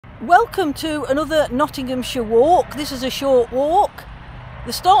Welcome to another Nottinghamshire walk. This is a short walk.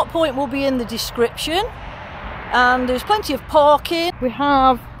 The start point will be in the description and there's plenty of parking. We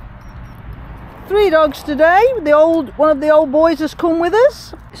have 3 dogs today. One of the old boys has come with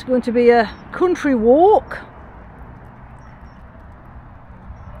us. It's going to be a country walk.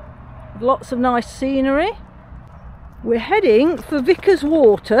 Lots of nice scenery. We're heading for Vicar's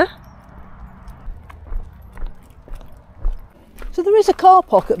Water. So there is a car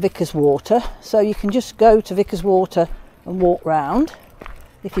park at Vicar's Water, so you can just go to Vicar's Water and walk round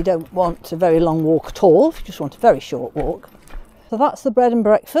if you don't want a very long walk at all, if you just want a very short walk. So that's the bread and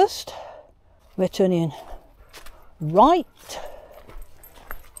breakfast. We're turning right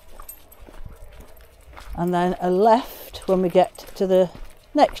and then a left when we get to the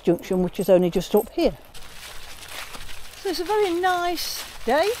next junction, which is only just up here. So it's a very nice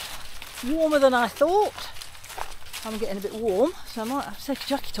day, warmer than I thought. I'm getting a bit warm, so I might have to take a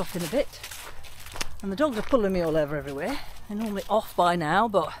jacket off in a bit. And the dogs are pulling me all over everywhere. They're normally off by now,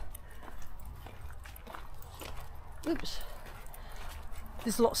 but oops.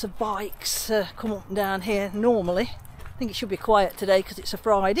 There's lots of bikes come up and down here normally. I think it should be quiet today because it's a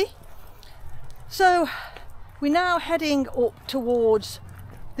Friday. So we're now heading up towards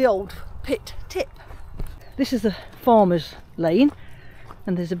the old pit tip. This is the farmer's lane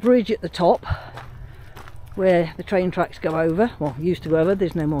and there's a bridge at the top where the train tracks go over, well, used to go over.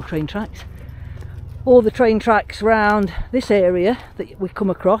 There's no more train tracks. All the train tracks around this area that we come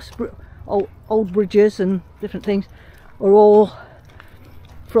across, old bridges and different things, are all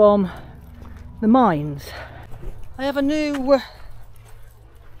from the mines. I have a new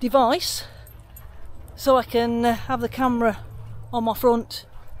device so I can have the camera on my front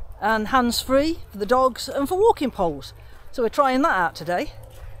and hands-free for the dogs and for walking poles. So we're trying that out today.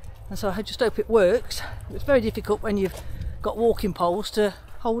 And so I just hope it works. It's very difficult when you've got walking poles to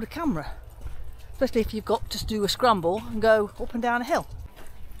hold a camera, especially if you've got to do a scramble and go up and down a hill.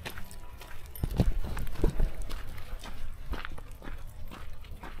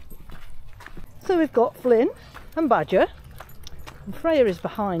 So we've got Flynn and Badger, and Freya is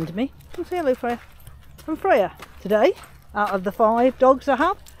behind me. Come say hello, Freya. And Freya today, out of the 5 dogs I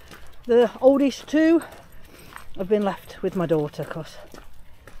have, the oldest 2 have been left with my daughter because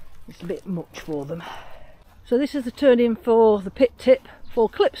it's a bit much for them. So this is the turn in for the pit tip for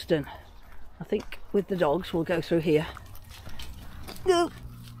Clipston. I think with the dogs we'll go through here. No,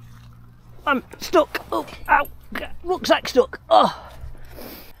 I'm stuck. Oh, ow, rucksack stuck. Oh.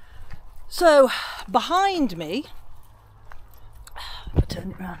 So behind me, I'll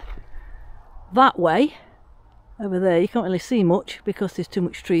turn it round. That way, over there, you can't really see much because there's too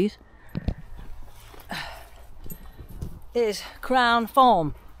much trees, is Crown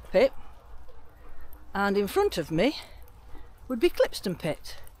Farm pit, and in front of me would be Clipston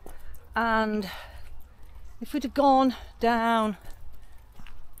pit. And if we'd have gone down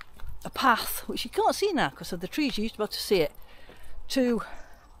a path, which you can't see now because of the trees, you used to be able to see it, to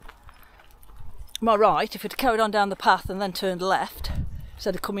my right, if we'd have carried on down the path and then turned left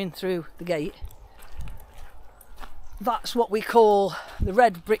instead of coming through the gate, that's what we call the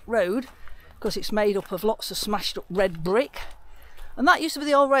red brick road, because it's made up of lots of smashed up red brick. And that used to be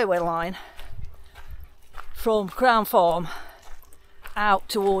the old railway line from Crown Farm out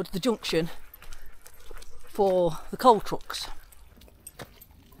towards the junction for the coal trucks.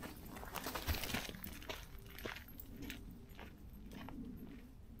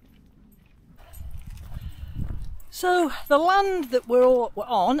 So the land that we're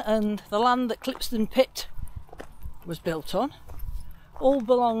on and the land that Clipston pit was built on all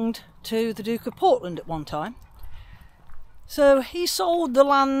belonged to the Duke of Portland at one time. So he sold the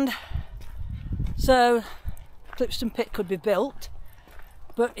land so Clipston pit could be built,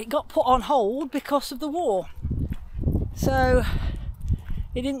 but it got put on hold because of the war. So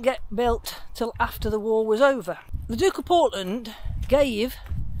it didn't get built till after the war was over. The Duke of Portland gave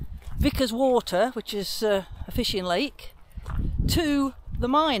Vicar's Water, which is a fishing lake, to the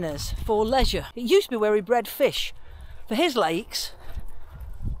miners for leisure. It used to be where he bred fish for his lakes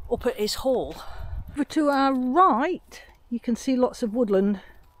up at his hall. Over to our right you can see lots of woodland.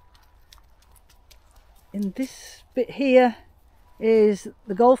 In this bit here is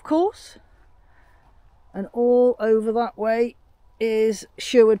the golf course, and all over that way is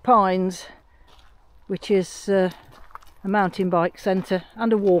Sherwood Pines, which is a mountain bike centre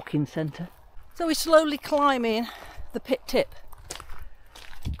and a walking centre. So we're slowly climbing the pit tip.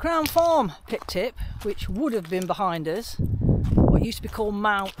 Crown Farm pit tip, which would have been behind us, what used to be called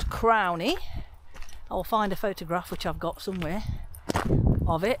Mount Crowney. I'll find a photograph, which I've got somewhere,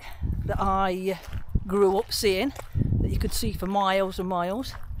 of it that I grew up seeing, that you could see for miles and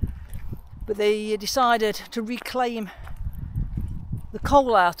miles. but they decided to reclaim the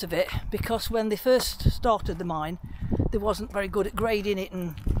coal out of it, because when they first started the mine they wasn't very good at grading it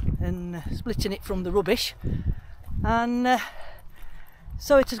and splitting it from the rubbish, and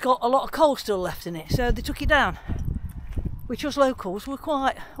so it has got a lot of coal still left in it, so they took it down, which us locals were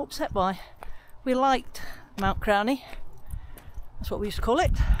quite upset by. We liked Mount Crowney, that's what we used to call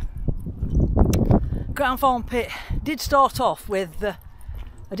it. Crown Farm pit did start off with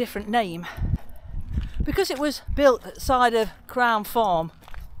a different name, because it was built at the side of Crown Farm.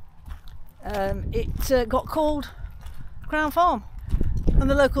 It got called Crown Farm, and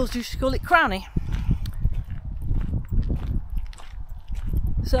the locals used to call it Crowney.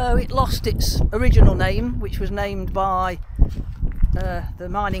 So it lost its original name, which was named by the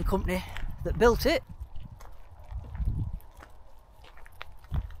mining company that built it.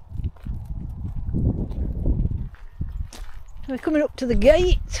 We're coming up to the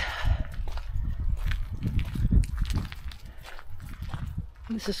gate.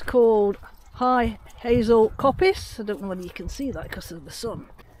 This is called High Hazel Coppice. I don't know whether you can see that because of the sun.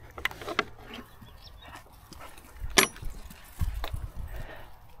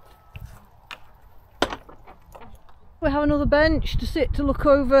 We have another bench to sit to look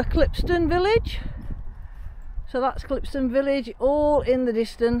over Clipston village. So that's Clipston village, all in the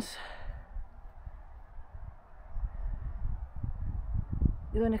distance.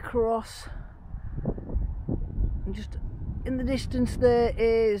 Going across, and just in the distance there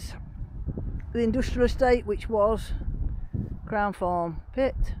is the industrial estate, which was Crown Farm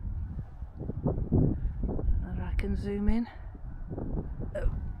pit. And I can zoom in.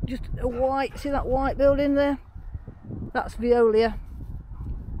 Just a white, see that white building there? That's Veolia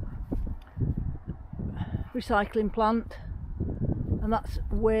recycling plant, and that's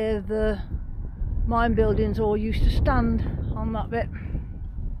where the mine buildings all used to stand, on that bit.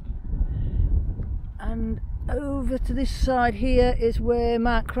 And over to this side here is where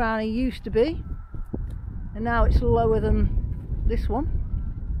Mount Crowney used to be, and now it's lower than this one.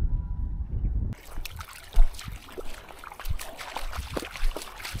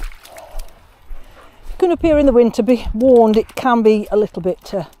 Going up here in the winter, be warned, it can be a little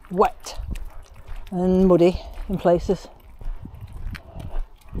bit wet and muddy in places.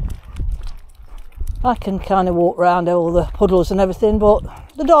 I can kind of walk around all the puddles and everything, but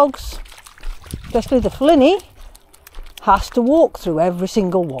the dogs, especially the Flinny, has to walk through every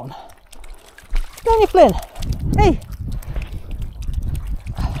single one. Don't you, Flynn? Hey!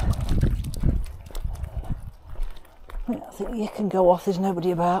 I think you can go off, there's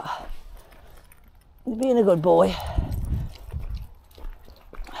nobody about. You're being a good boy.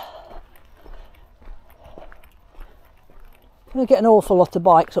 We get an awful lot of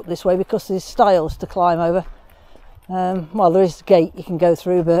bikes up this way because there's stiles to climb over. Well, there is a gate you can go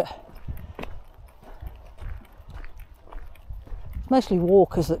through, but mostly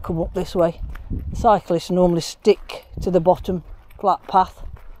walkers that come up this way. The cyclists normally stick to the bottom flat path.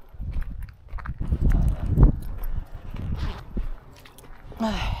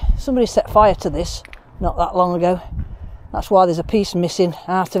 Somebody set fire to this not that long ago. That's why there's a piece missing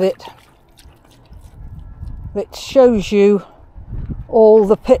out of it. It shows you all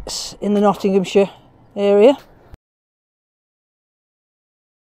the pits in the Nottinghamshire area.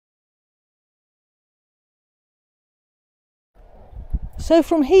 So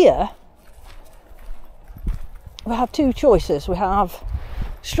from here we have two choices. We have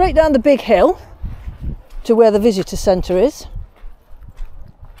straight down the big hill to where the visitor centre is.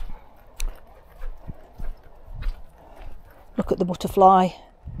 Look at the butterfly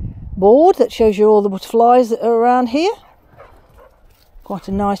board that shows you all the butterflies that are around here. Quite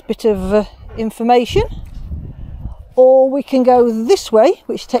a nice bit of information. Or we can go this way,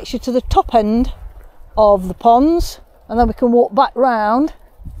 which takes you to the top end of the ponds, and then we can walk back round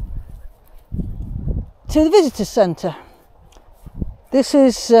to the visitor centre. This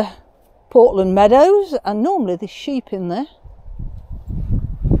is Portland Meadows, and normally there's sheep in there.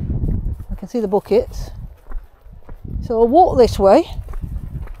 I can see the buckets. So I'll walk this way.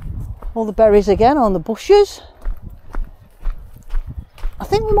 All the berries again on the bushes. I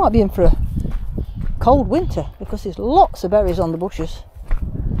think we might be in for a cold winter because there's lots of berries on the bushes.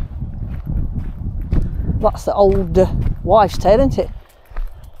 That's the old wives' tale, isn't it?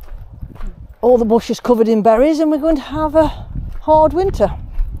 All the bushes covered in berries, and we're going to have a hard winter.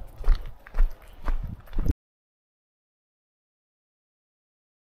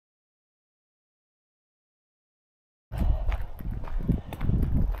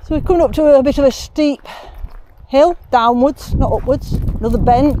 So we're coming up to a bit of a steep hill, downwards, not upwards. Another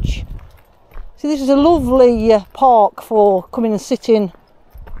bench. See, this is a lovely park for coming and sitting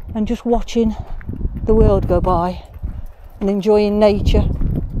and just watching the world go by and enjoying nature.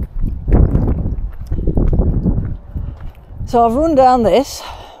 So I've run down this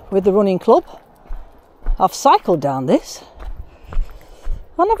with the running club, I've cycled down this,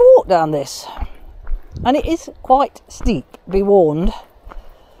 and I've walked down this, and it is quite steep, be warned.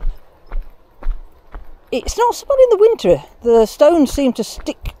 It's not so bad in the winter. The stones seem to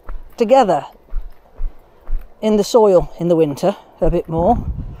stick together in the soil in the winter a bit more.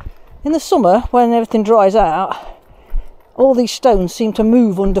 In the summer, when everything dries out, all these stones seem to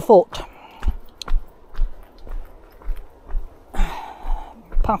move underfoot.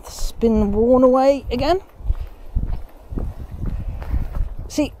 Path's been worn away again.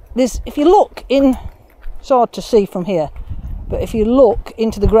 See, if you look in, it's hard to see from here, but if you look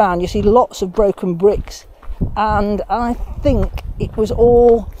into the ground, you see lots of broken bricks, and I think it was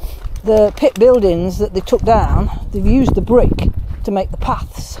all the pit buildings that they took down. They've used the brick to make the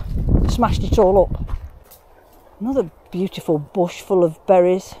paths, smashed it all up. Another beautiful bush full of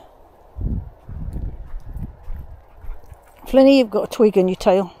berries. Flinny, you've got a twig in your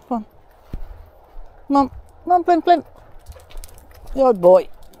tail. Come on. Come on. Come on, Flynn, Flynn. Good boy.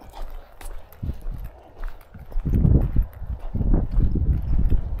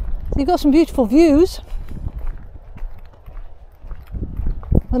 So you've got some beautiful views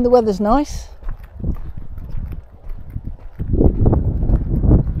when the weather's nice.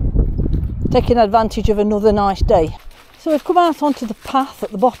 Taking advantage of another nice day. So we've come out onto the path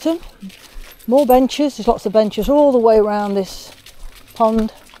at the bottom. More benches, there's lots of benches all the way around this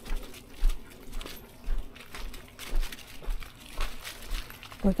pond.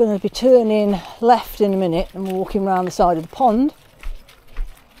 We're going to be turning left in a minute and walking around the side of the pond.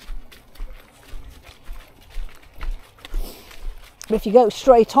 But if you go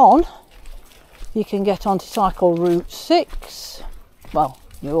straight on, you can get onto cycle route 6. Well,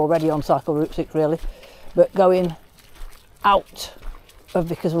 you're already on cycle route 6 really, but going out of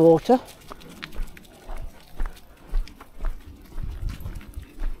Vicar's Water.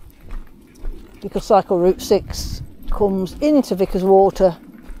 Because cycle route 6 comes into Vicar's Water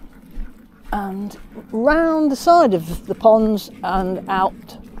and round the side of the ponds and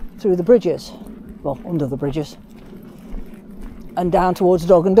out through the bridges, well, under the bridges, and down towards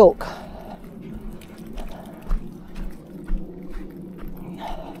Dog and Duck.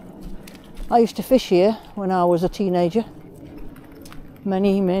 I used to fish here when I was a teenager,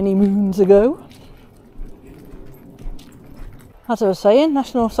 many moons ago. As I was saying,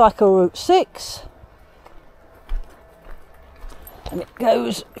 National Cycle Route 6, and it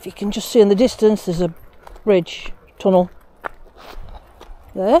goes, if you can just see in the distance, there's a bridge tunnel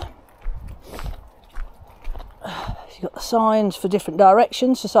there. You've got the signs for different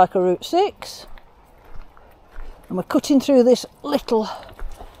directions for Cycle Route 6, and we're cutting through this little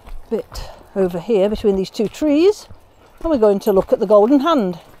bit over here between these two trees, and we're going to look at the Golden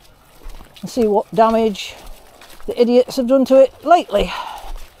Hand and see what damage the idiots have done to it lately.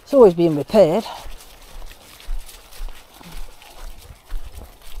 It's always being repaired.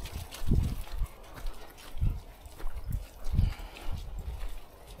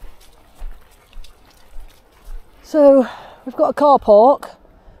 So we've got a car park,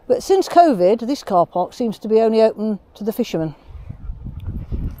 but since COVID this car park seems to be only open to the fishermen.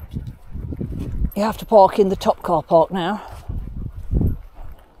 You have to park in the top car park now.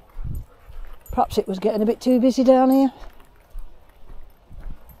 Perhaps it was getting a bit too busy down here.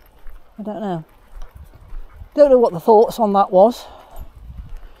 I don't know. Don't know what the thoughts on that was.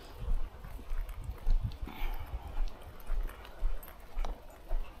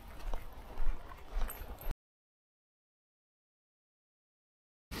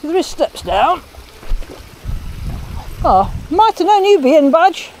 So there is steps down. Oh, might have known you'd be in,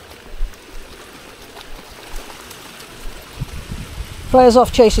 Badge. Freya's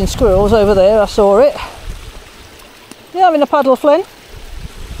off chasing squirrels over there, I saw it. You having a paddle, Flynn?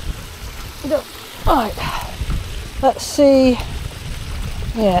 Right, let's see.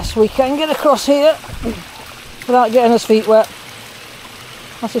 Yes, we can get across here without getting his feet wet.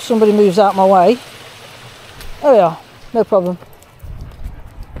 That's if somebody moves out my way. There we are, no problem.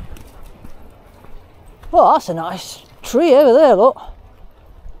 Well, that's a nice tree over there, look.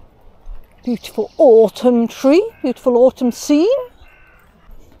 Beautiful autumn tree, beautiful autumn scene.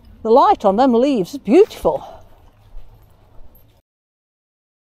 The light on them leaves is beautiful.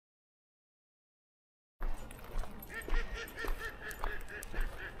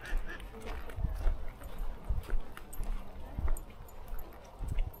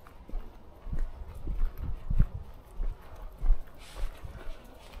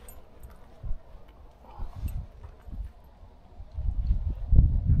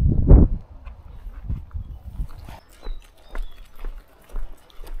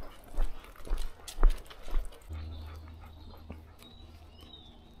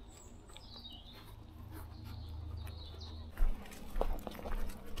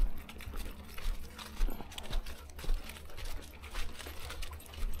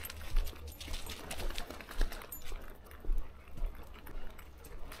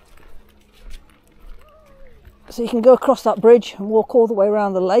 So you can go across that bridge and walk all the way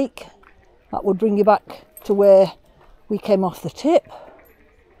around the lake. That would bring you back to where we came off the tip.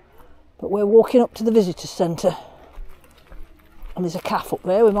 But we're walking up to the visitor centre. And there's a cafe up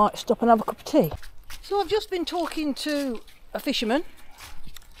there, we might stop and have a cup of tea. So I've just been talking to a fisherman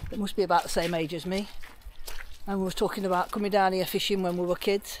that must be about the same age as me. And we were talking about coming down here fishing when we were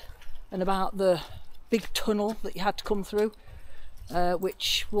kids. And about the big tunnel that you had to come through.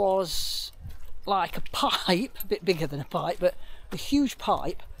 Which was like a pipe, a bit bigger than a pipe, but a huge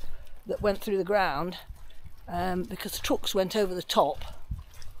pipe that went through the ground because the trucks went over the top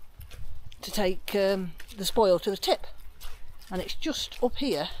to take the spoil to the tip. And it's just up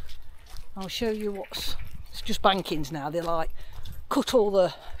here. I'll show you it's just bankings now. They're like cut all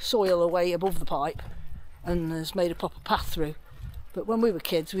the soil away above the pipe and has made a proper path through. But when we were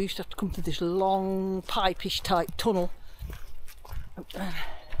kids, we used to have to come through this long pipe-ish type tunnel.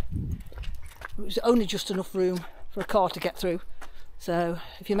 It was only just enough room for a car to get through. So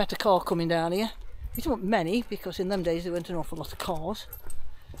if you met a car coming down here, you don't want many, because in them days there weren't an awful lot of cars.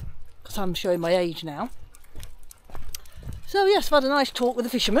 Because I'm showing my age now. So yes, I've had a nice talk with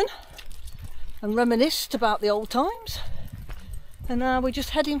the fisherman and reminisced about the old times. And now we're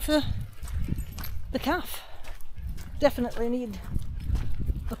just heading for the cafe. Definitely need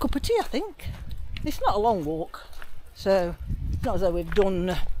a cup of tea, I think. It's not a long walk, so not as though we've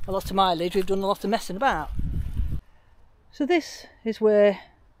done a lot of mileage, we've done a lot of messing about. So this is where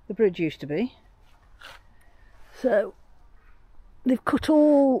the bridge used to be. So they've cut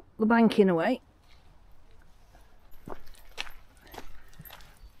all the banking away.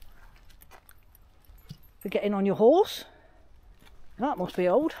 For getting on your horse. That must be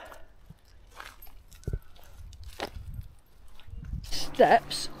old.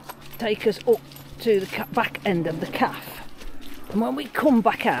 Steps take us up to the back end of the cafe. And when we come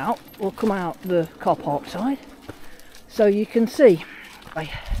back out, we'll come out the car park side. So you can see.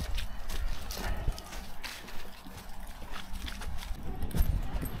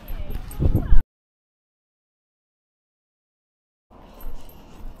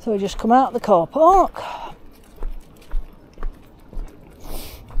 So we just come out the car park.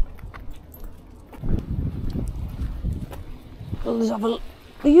 Well,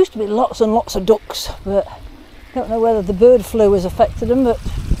 there used to be lots and lots of ducks, but I don't know whether the bird flu has affected them, but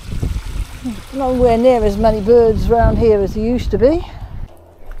nowhere near as many birds around here as there used to be.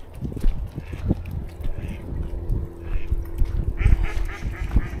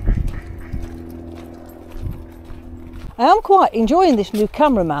 I am quite enjoying this new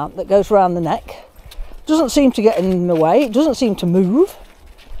camera mount that goes around the neck. Doesn't seem to get in the way, it doesn't seem to move.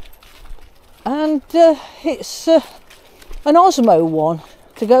 And it's an Osmo one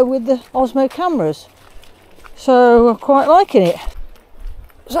to go with the Osmo cameras. So I'm quite liking it.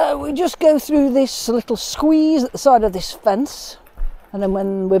 So we just go through this little squeeze at the side of this fence, and then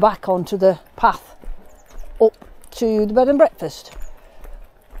when we're back onto the path up to the bed and breakfast.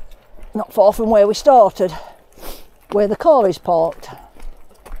 Not far from where we started, where the car is parked.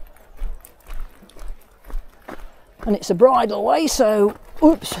 And it's a bridle way, so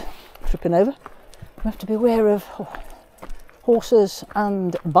oops, tripping over. We have to be aware of horses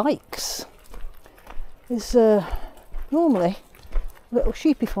and bikes. There's normally a little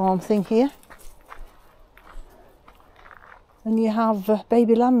sheepy farm thing here, and you have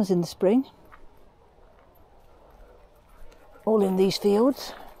baby lambs in the spring, all in these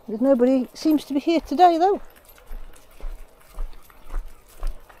fields. There's nobody seems to be here today though.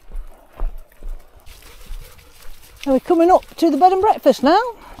 And we're coming up to the bed and breakfast now,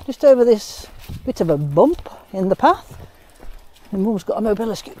 just over this bit of a bump in the path. And Mum's got a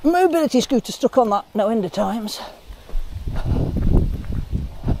mobility scooter stuck on that no end of times.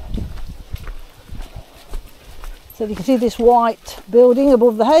 So you can see this white building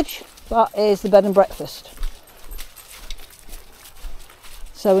above the hedge, that is the bed and breakfast.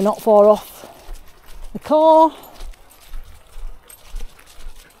 So we're not far off the car.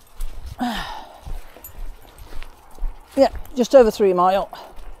 Yeah, just over 3 miles.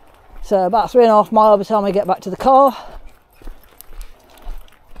 So about 3.5 miles by the time I get back to the car.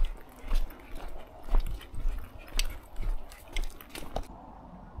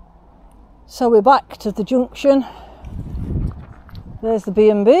 So we're back to the junction. There's the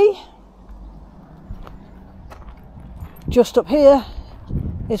B&B. Just up here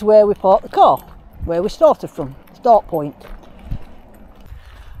is where we parked the car, where we started from, start point.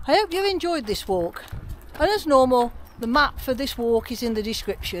 I hope you've enjoyed this walk, and as normal, the map for this walk is in the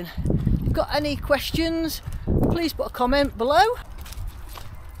description. If you've got any questions, please put a comment below.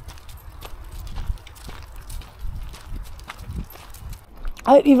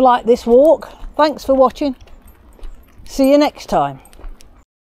 I hope you've liked this walk. Thanks for watching. See you next time.